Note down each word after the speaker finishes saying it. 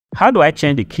how do I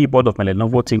change the keyboard of my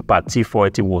Lenovo ThinkPad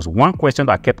T480 was one question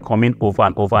that kept coming over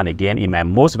and over and again in my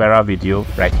most viral video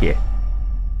right here.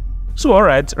 So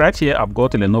alright, right here I've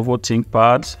got a Lenovo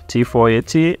ThinkPad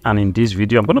T480, and in this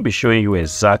video I'm going to be showing you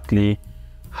exactly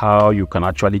how you can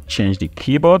actually change the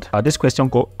keyboard. This question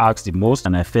got asked the most,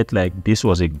 and I felt like this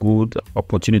was a good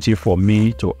opportunity for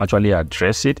me to actually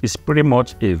address it. It's pretty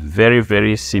much a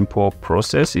very simple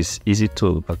process. It's easy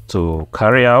to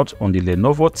carry out on the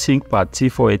Lenovo ThinkPad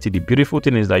T480. The beautiful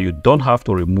thing is that you don't have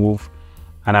to remove,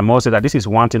 and I must say that this is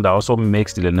one thing that also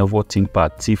makes the Lenovo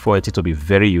ThinkPad T480 to be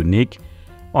very unique.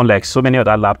 Unlike so many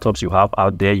other laptops you have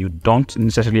out there, you don't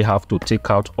necessarily have to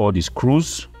take out all the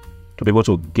screws to be able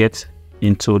to get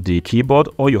into the keyboard.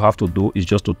 All you have to do is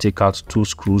just to take out two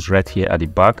screws right here at the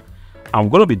back. I'm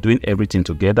going to be doing everything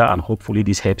together, and hopefully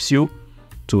this helps you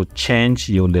to change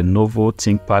your Lenovo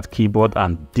ThinkPad keyboard,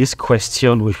 and this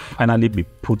question will finally be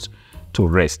put to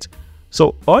rest.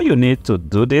 So all you need to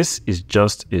do this is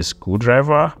just a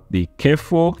screwdriver. Be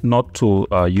careful not to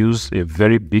use a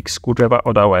very big screwdriver,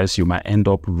 otherwise you might end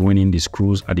up ruining the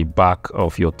screws at the back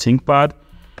of your ThinkPad.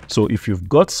 So if you've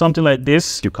got something like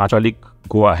this, you can actually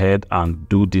go ahead and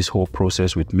do this whole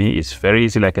process with me. It's very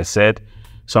easy, like I said.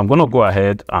 So I'm going to go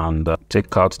ahead and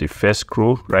take out the first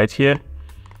screw right here.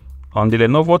 On the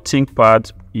Lenovo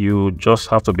ThinkPad, you just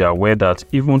have to be aware that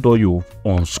even though you've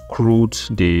unscrewed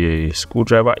the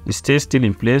screwdriver, it stays still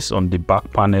in place on the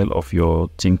back panel of your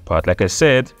ThinkPad. Like I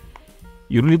said,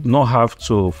 you really do not have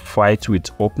to fight with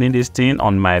opening this thing.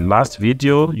 On my last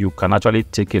video, you can actually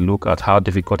take a look at how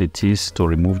difficult it is to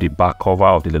remove the back cover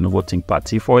of the Lenovo ThinkPad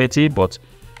T480. But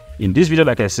in this video,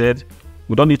 like I said,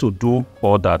 we don't need to do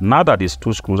all that now that these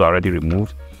two screws are already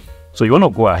removed. So you want to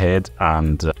go ahead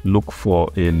and look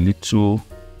for a little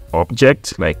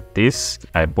object like this.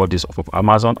 I bought this off of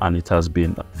Amazon, and it has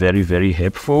been very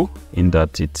helpful in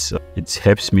that it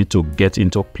helps me to get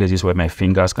into places where my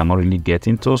fingers cannot really get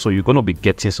into. So you're going to be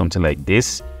getting something like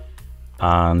this,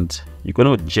 and you're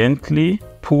going to gently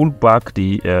pull back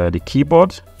the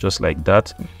keyboard just like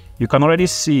that. You can already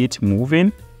see it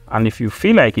moving, and if you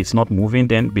feel like it's not moving,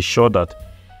 then be sure that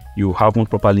you haven't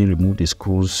properly removed the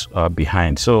screws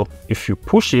behind. So if you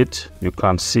push it, you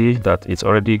can see that it's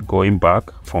already going back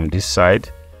from this side.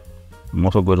 I'm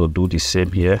also going to do the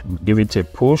same here. Give it a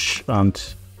push, and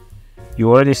you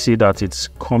already see that it's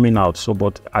coming out. So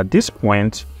but at this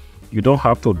point, you don't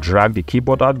have to drag the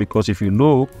keyboard out, because if you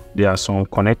look, there are some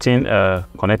connecting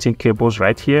cables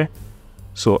right here.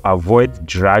 So avoid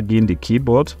dragging the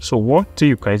keyboard. So one thing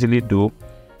you can easily do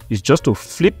is just to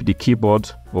flip the keyboard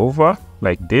over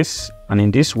like this, and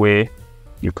in this way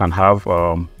you can have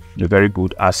a very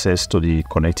good access to the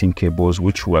connecting cables,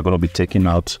 which we are going to be taking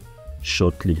out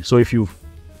shortly. So if you've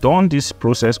done this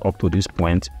process up to this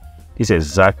point, this is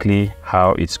exactly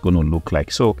how it's going to look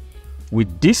like. So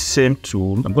with this same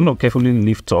tool, I'm going to carefully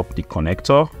lift up the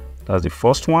connector. That's the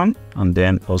first one, and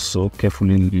then also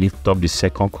carefully lift up the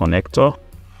second connector.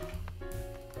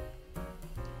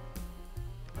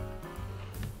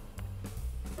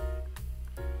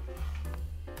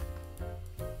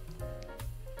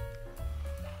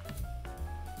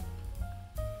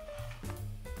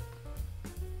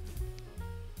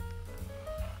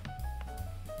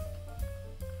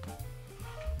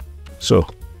 So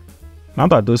now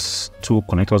that those two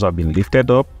connectors have been lifted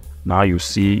up, now you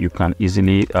see you can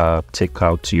easily take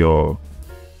out your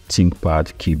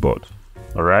ThinkPad keyboard.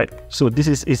 All right, so this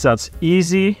is as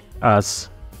easy as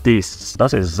this.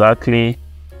 That's exactly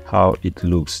how it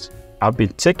looks. I've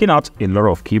been taking out a lot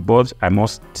of keyboards. I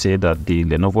must say that the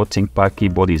Lenovo ThinkPad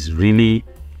keyboard is really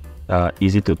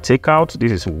easy to take out.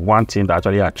 This is one thing that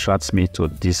actually attracts me to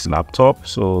this laptop.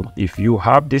 So if you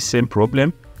have this same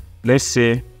problem, let's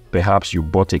say perhaps you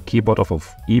bought a keyboard off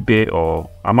of eBay or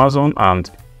Amazon,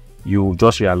 and you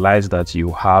just realize that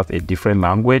you have a different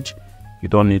language, you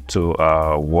don't need to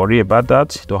worry about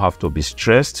that. You don't have to be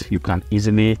stressed. You can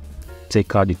easily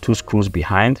take out the two screws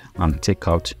behind and take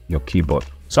out your keyboard.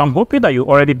 So I'm hoping that you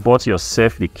already bought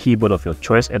yourself the keyboard of your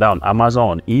choice, either on Amazon,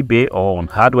 on eBay, or on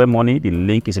Hardware Money. The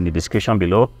link is in the description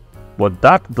below. But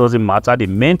that doesn't matter. The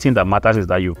main thing that matters is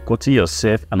that you've gotten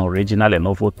yourself an original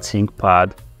Lenovo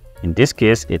ThinkPad, in this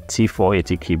case a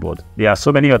T480 keyboard. There are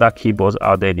so many other keyboards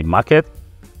out there in the market,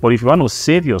 but if you want to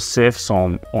save yourself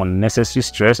some unnecessary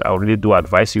stress, I really do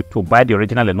advise you to buy the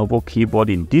original Lenovo keyboard.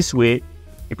 In this way,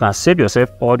 you can save yourself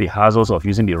all the hassles of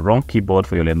using the wrong keyboard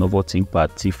for your Lenovo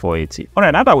ThinkPad T480. All right,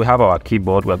 now that we have our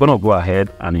keyboard, we're going to go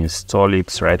ahead and install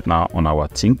it right now on our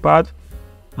ThinkPad.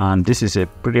 And this is a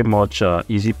pretty much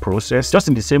easy process. Just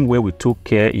in the same way we took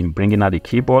care in bringing out the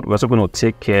keyboard, we're also going to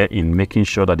take care in making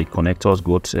sure that the connectors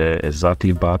go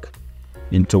exactly back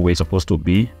into where it's supposed to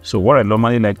be. So what I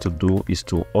normally like to do is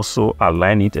to also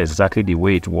align it exactly the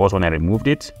way it was when I removed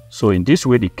it. So in this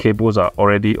way, the cables are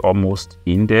already almost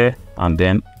in there, and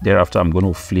then thereafter I'm going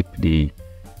to flip the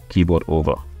keyboard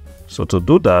over. So to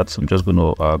do that, I'm just going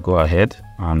to go ahead,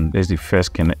 and there's the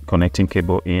first connecting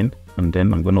cable in, and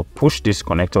then I'm going to push this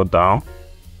connector down.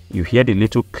 You hear the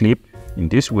little clip. In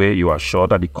this way, you are sure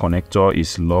that the connector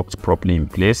is locked properly in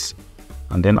place.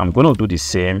 And then I'm going to do the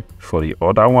same for the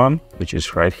other one, which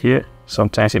is right here.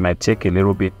 Sometimes it might take a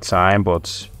little bit time,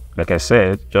 but like I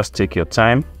said, just take your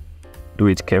time. Do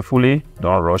it carefully.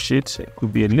 Don't rush it. It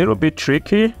could be a little bit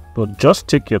tricky, but just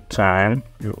take your time.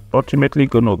 You're ultimately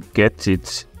going to get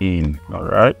it in. All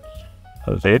right.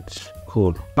 That's it.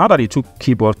 Cool. Now that the two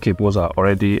keyboard cables are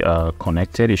already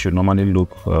connected, it should normally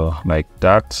look like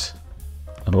that.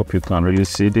 I hope you can really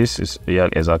see this. Yeah,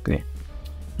 exactly.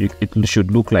 It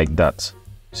should look like that.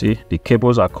 See, the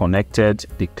cables are connected,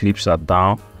 the clips are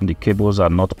down, and the cables are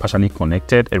not partially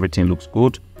connected. Everything looks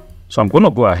good. So I'm going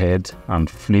to go ahead and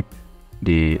flip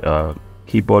the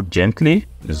keyboard gently,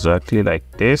 exactly like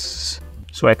this.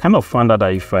 So I kind of found out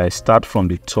that if I start from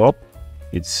the top,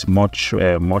 it's much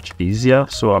easier.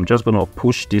 So I'm just going to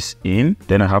push this in.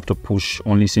 Then I have to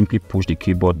simply push the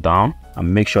keyboard down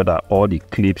and make sure that all the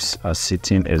clips are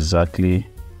sitting exactly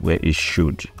where it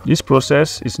should. This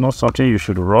process is not something you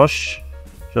should rush.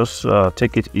 Just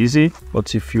take it easy.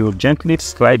 But if you gently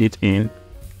slide it in,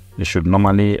 it should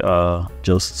normally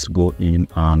just go in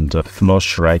and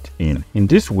flush right in. In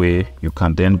this way, you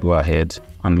can then go ahead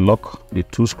and lock the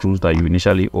two screws that you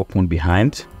initially opened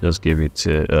behind. Just give it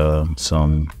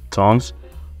some turns.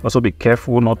 Also be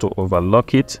careful not to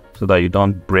overlock it so that you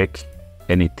don't break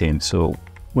anything. So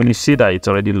when you see that it's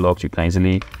already locked, you can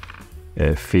easily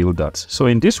feel that. So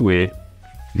in this way,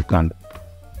 you can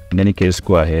in any case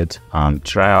go ahead and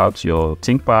try out your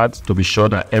ThinkPad to be sure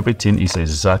that everything is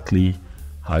exactly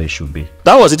how it should be.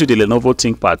 That was it with the Lenovo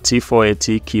ThinkPad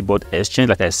T480 keyboard exchange.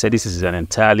 Like I said, this is an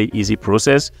entirely easy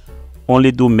process.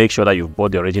 Only do make sure that you've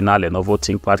bought the original Lenovo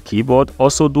ThinkPad keyboard.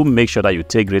 Also do make sure that you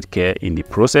take great care in the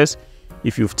process.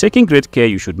 If you've taken great care,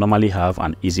 you should normally have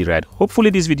an easy ride. Hopefully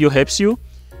this video helps you.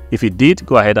 If it did,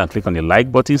 go ahead and click on the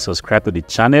like button, subscribe to the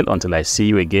channel. Until I see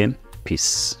you again,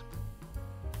 peace.